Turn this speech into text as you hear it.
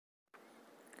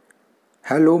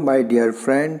Hello my dear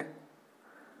friend,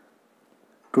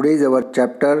 today is our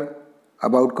chapter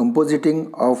about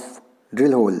compositing of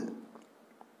drill hole.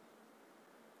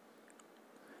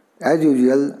 As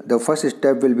usual, the first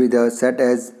step will be the set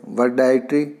as work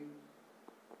directory.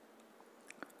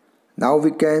 Now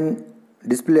we can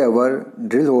display our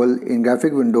drill hole in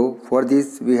graphic window. For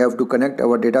this we have to connect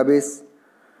our database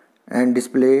and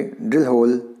display drill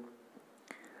hole.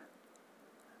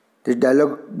 This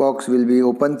dialog box will be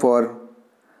open for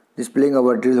displaying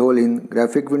our drill hole in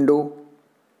graphic window.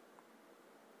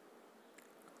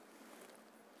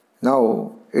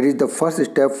 Now it is the first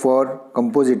step for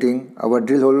compositing our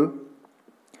drill hole.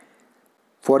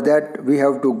 For that we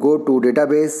have to go to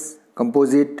database,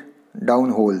 composite down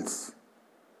holes.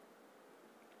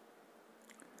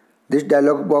 This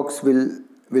dialog box will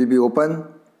be open.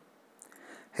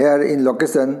 Here in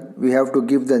location we have to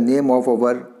give the name of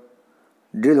our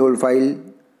drill hole file,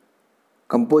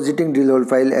 compositing drill hole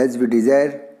file as we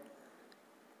desire.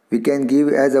 We can give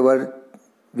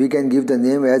the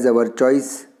name as our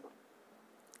choice.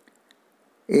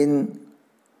 In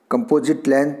composite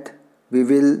length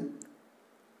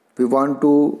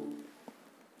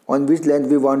on which length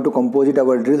we want to composite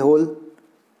our drill hole.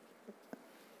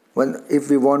 If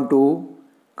we want to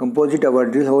composite our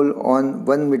drill hole on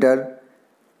 1 meter,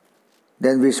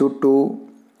 then we should to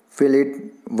fill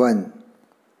it 1.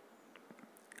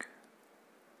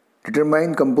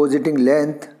 Determine compositing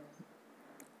length.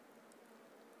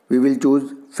 We will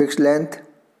choose fixed length.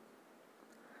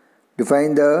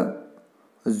 Define the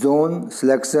zone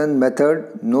selection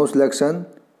method, no selection.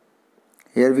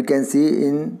 Here we can see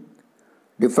in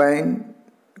define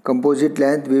composite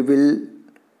length we will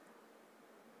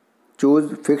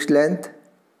choose fixed length,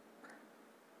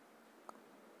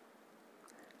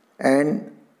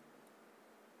 and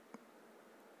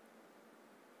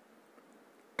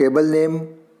table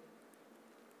name,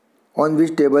 on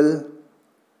which table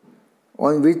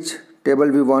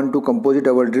we want to composite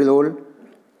our drill hole.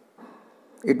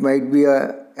 It might be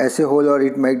a assay hole, or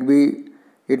it might be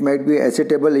assay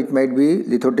table, it might be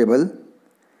litho table.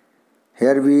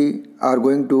 Here we are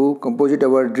going to composite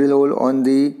our drill hole on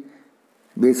the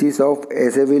basis of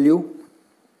assay value.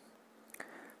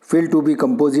 Field to be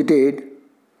composited.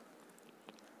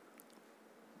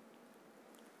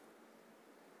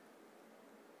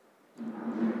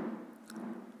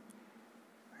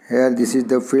 Here this is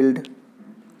the field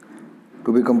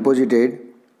to be composited.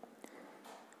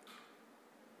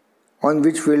 On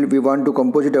which field we want to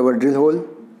composite our drill hole.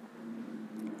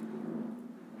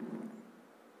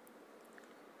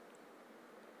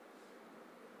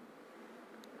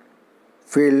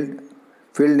 Field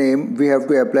name, we have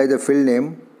to apply the field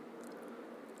name.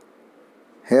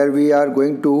 Here we are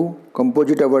going to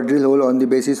composite our drill hole on the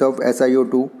basis of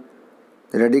SiO2,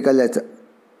 the radical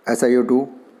SiO2.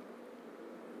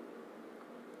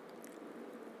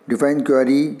 Define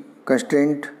query,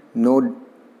 constraint, node.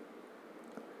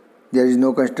 There is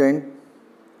no constraint.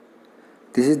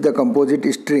 This is the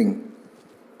composite string.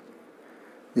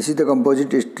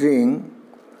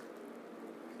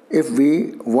 If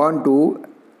we want to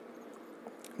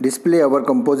display our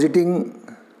compositing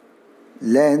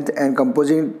length and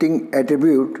compositing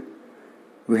attribute,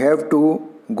 we have to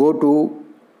go to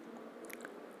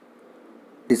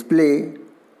display,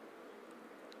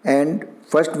 and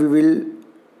first we will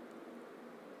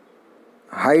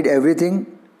hide everything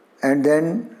and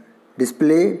then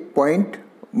display point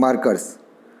markers.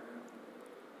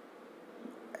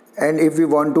 And if we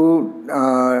want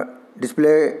to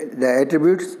display the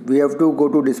attributes, we have to go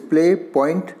to display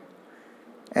point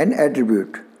and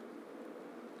attribute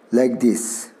like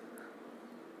this.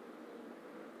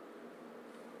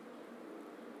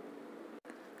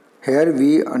 Here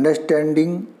we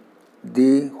understanding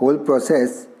the whole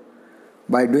process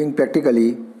by doing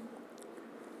practically.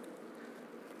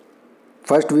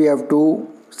 First we have to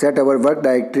set our work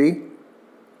directory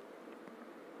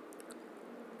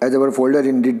as our folder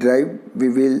in the drive. We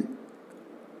will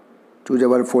choose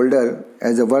our folder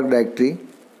as a work directory.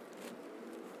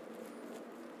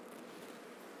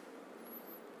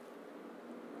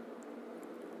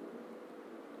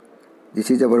 This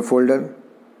is our folder.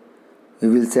 We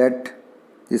will set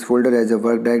this folder as a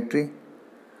work directory.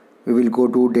 We will go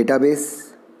to database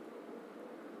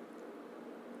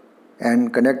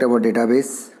and connect our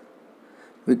database.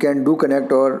 We can do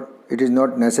connect, or it is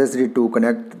not necessary to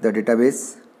connect the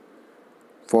database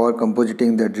for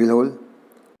compositing the drill hole.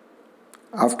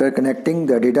 After connecting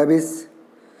the database,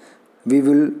 we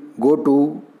will go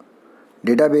to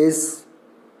database,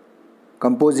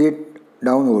 composite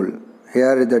down hole.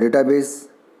 Here is the database.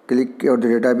 Click on the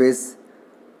database,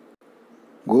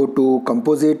 go to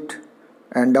composite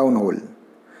and downhole.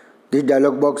 This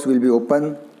dialog box will be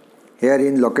open. Here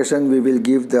in location we will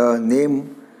give the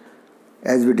name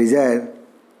as we desire.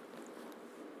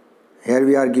 Here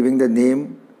we are giving the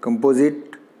name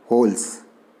composite holes.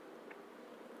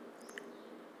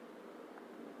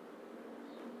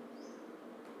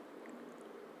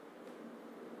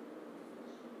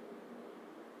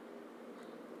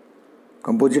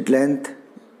 Composite length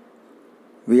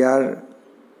we are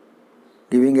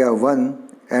giving a 1,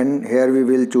 and here we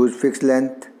will choose fixed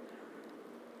length.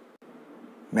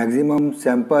 Maximum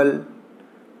sample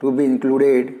to be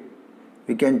included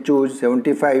we can choose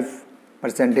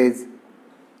 75%.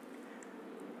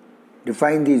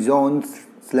 Define the zones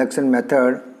selection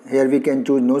method. Here we can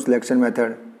choose no selection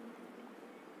method.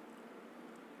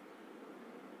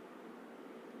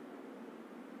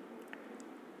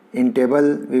 In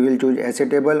table we will choose assay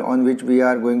table on which we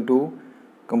are going to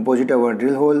composite our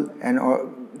drill hole, and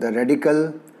the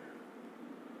radical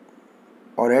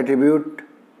or attribute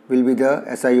will be the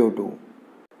SiO2.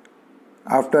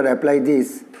 After apply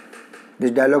this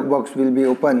dialog box will be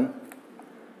open.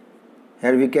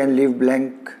 Here we can leave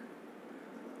blank.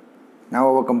 Now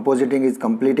our compositing is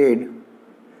completed.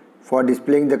 For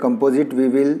displaying the composite we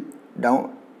will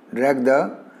drag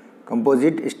the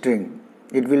composite string.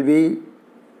 It will be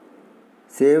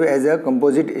saved as a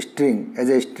composite string,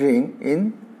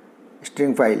 in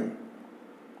string file.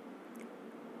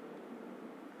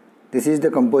 This is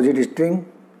the composite string,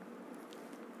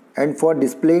 and for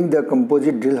displaying the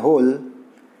composite drill hole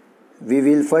we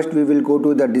will go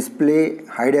to the display,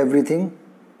 hide everything,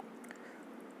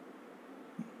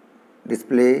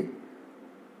 display,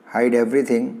 hide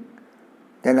everything.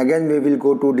 Then again we will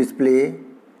go to display,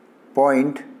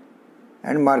 point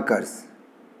and markers.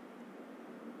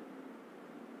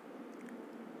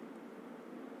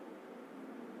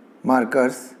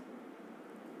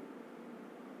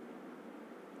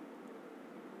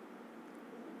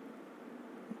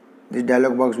 This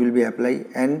dialog box will be applied,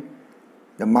 and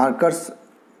the markers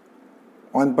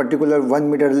on particular 1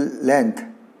 meter length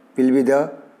will be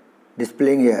the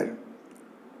displaying here.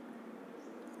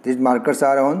 These markers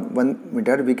are on 1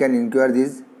 meter. We can inquire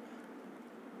this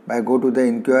by go to the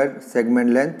inquire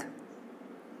segment length.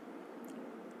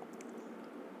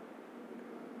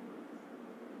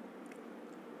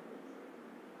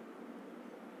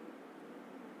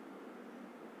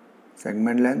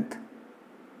 Segment length.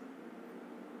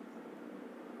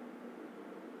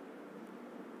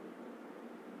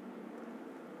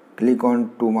 Click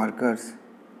on two markers,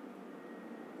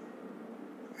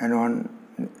 and on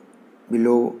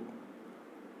below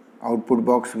output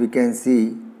box we can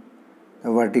see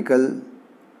the vertical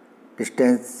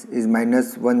distance is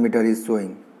 -1 meter is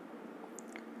showing.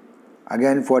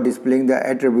 Again for displaying the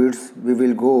attributes we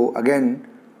will go again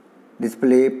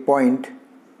display point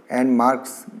and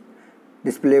marks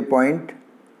display point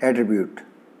attribute.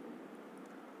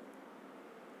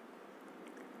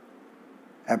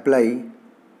 Apply.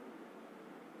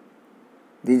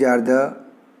 These are the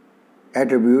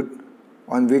attribute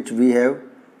on which we have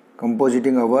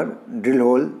compositing our drill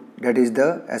hole, that is the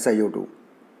SiO2.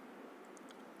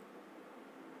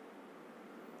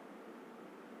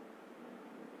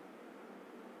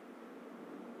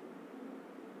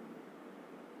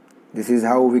 This is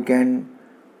how we can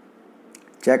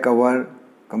check our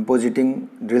compositing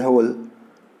drill hole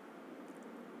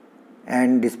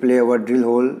and display our drill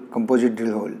hole, composite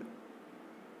drill hole.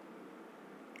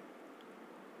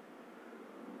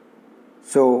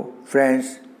 So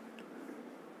friends,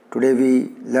 today we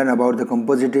learn about the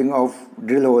compositing of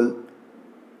drill hole,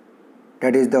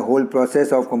 that is the whole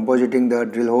process of compositing the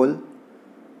drill hole.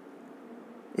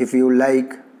 If you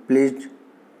like, please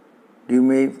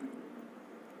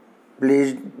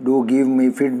do give me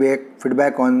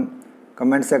feedback on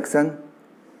comment section.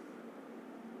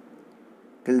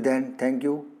 Till then, thank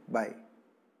you. Bye.